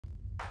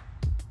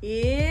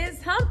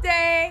It's hump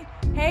day.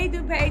 Hey,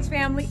 DuPage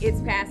family,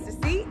 it's Pastor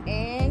C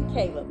and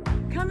Caleb.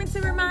 Coming to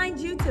remind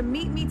you to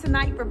meet me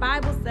tonight for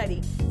Bible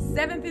study,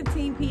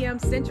 7:15 p.m.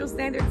 Central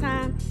Standard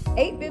Time,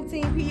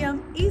 8:15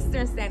 p.m.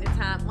 Eastern Standard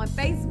Time on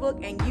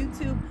Facebook and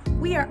YouTube.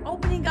 We are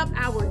opening up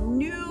our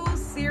new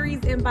series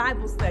in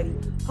Bible study,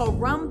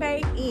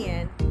 Harambe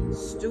in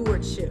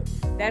Stewardship.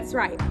 That's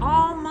right,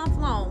 all month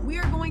long, we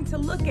are going to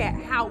look at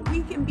how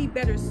we can be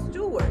better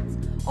stewards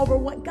over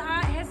what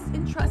God has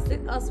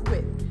entrusted us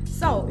with.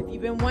 So if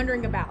you've been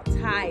wondering about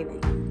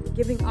tithing,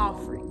 giving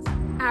offerings,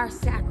 our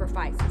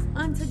sacrifices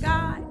unto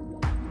God,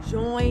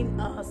 join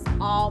us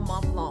all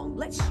month long.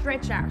 Let's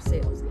stretch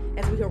ourselves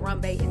as we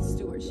Harambe in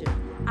stewardship.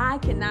 I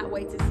cannot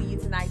wait to see you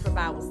tonight for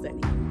Bible study.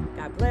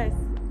 God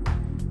bless.